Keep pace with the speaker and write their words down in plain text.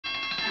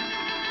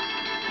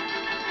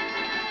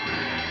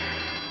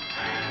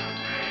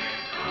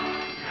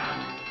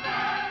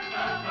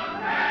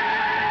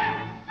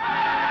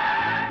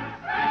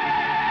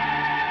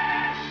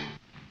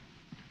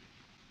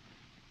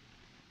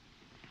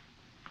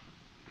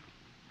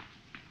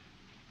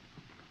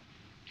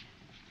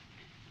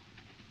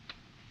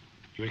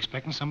You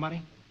expecting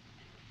somebody?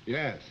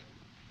 Yes.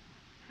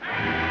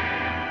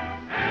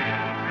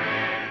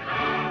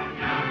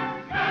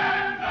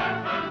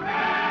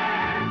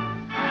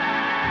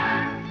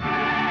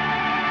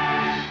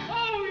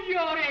 Oh,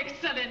 Your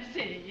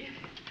Excellency.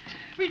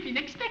 We've been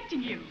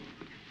expecting you.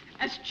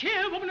 As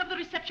chairwoman of the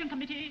reception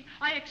committee,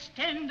 I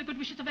extend the good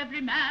wishes of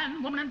every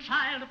man, woman, and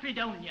child of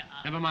Freedonia.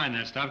 Never mind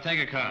that stuff. Take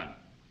a card.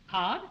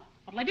 Card?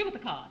 What'll I do with the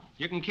card?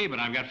 You can keep it.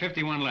 I've got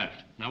 51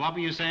 left. Now, what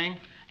were you saying?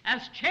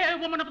 As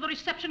chairwoman of the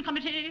reception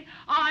committee,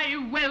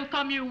 I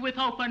welcome you with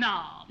open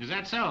arms. Is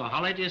that so?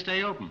 How late do you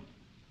stay open?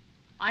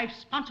 I've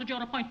sponsored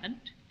your appointment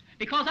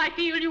because I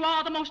feel you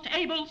are the most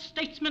able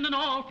statesman in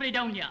all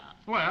Freedonia.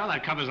 Well,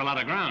 that covers a lot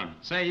of ground.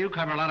 Say, you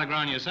cover a lot of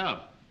ground yourself.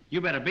 You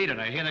better beat it.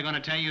 I hear they're going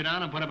to tear you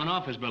down and put up an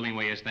office building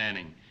where you're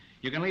standing.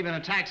 You can leave in a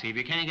taxi. If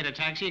you can't get a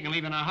taxi, you can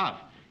leave in a huff.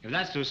 If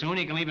that's too soon,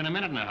 you can leave in a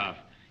minute and a half.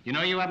 You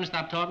know you haven't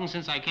stopped talking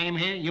since I came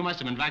here? You must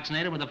have been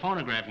vaccinated with a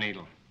phonograph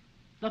needle.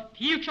 The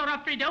future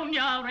of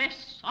Freedonia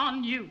rests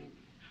on you.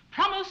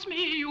 Promise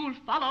me you'll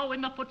follow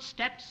in the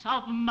footsteps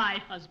of my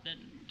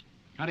husband.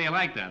 How do you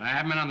like that? I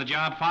haven't been on the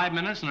job 5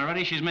 minutes, and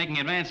already she's making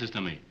advances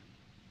to me.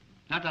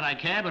 Not that I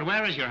care, but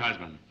where is your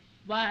husband?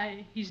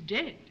 Why, he's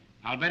dead.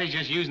 I'll bet he's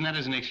just using that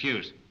as an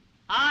excuse.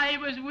 I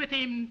was with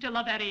him till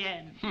the very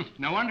end.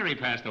 No wonder he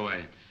passed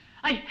away.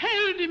 I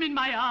held him in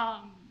my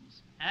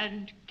arms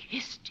and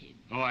kissed him.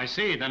 Oh, I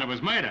see. Then it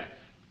was murder.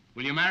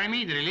 Will you marry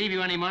me? Did he leave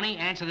you any money?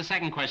 Answer the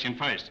second question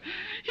first.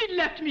 He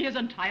left me his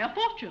entire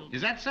fortune.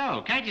 Is that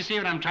so? Can't you see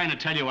what I'm trying to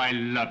tell you? I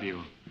love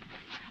you.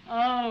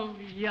 Oh,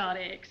 Your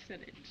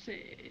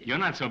Excellency. You're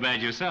not so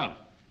bad yourself.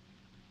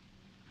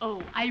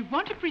 Oh, I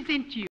want to present you